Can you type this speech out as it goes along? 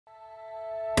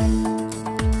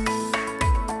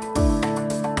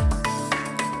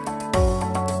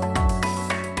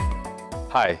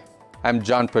Hi, I'm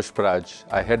John Pushparaj.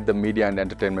 I head the media and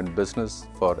entertainment business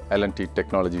for L&T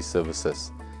Technology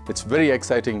Services. It's very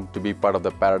exciting to be part of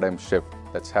the paradigm shift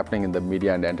that's happening in the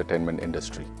media and entertainment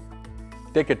industry.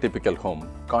 Take a typical home.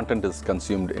 Content is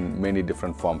consumed in many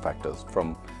different form factors,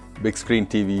 from big screen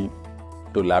TV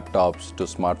to laptops to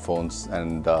smartphones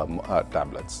and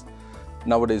tablets.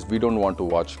 Nowadays, we don't want to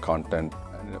watch content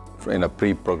in a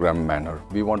pre-programmed manner.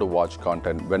 We want to watch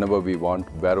content whenever we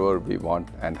want, wherever we want,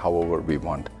 and however we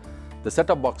want. The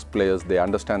set-top box players, they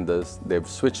understand this. They've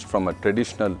switched from a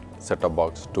traditional set-top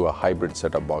box to a hybrid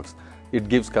set-top box. It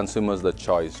gives consumers the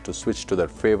choice to switch to their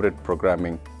favorite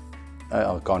programming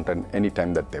content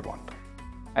anytime that they want.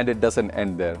 And it doesn't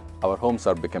end there. Our homes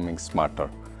are becoming smarter.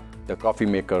 The coffee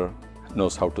maker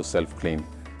knows how to self-clean.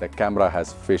 The camera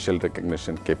has facial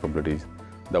recognition capabilities.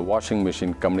 The washing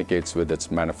machine communicates with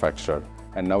its manufacturer,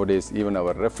 and nowadays even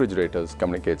our refrigerators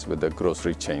communicates with the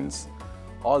grocery chains.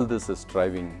 All this is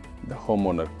driving the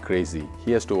homeowner crazy.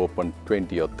 He has to open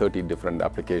 20 or 30 different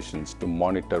applications to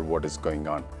monitor what is going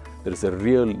on. There is a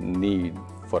real need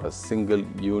for a single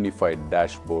unified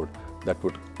dashboard that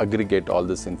would aggregate all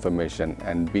this information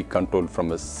and be controlled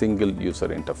from a single user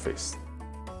interface.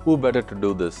 Who better to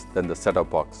do this than the set-top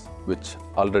box, which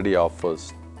already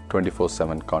offers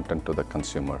 24/7 content to the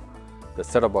consumer. The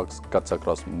set-top box cuts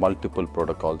across multiple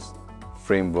protocols,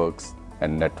 frameworks,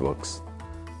 and networks.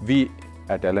 We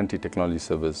at L&T Technology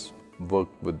Services work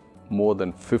with more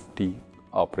than 50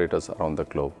 operators around the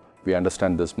globe. We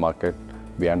understand this market,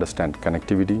 we understand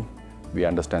connectivity, we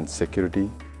understand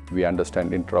security, we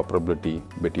understand interoperability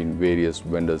between various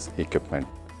vendors' equipment.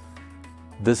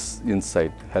 This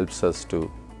insight helps us to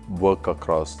work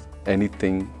across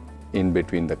anything in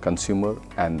between the consumer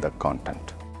and the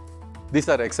content. These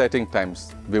are exciting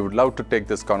times. We would love to take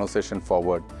this conversation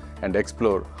forward and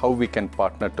explore how we can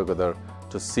partner together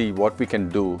to see what we can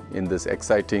do in this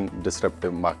exciting,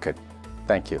 disruptive market.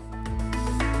 Thank you.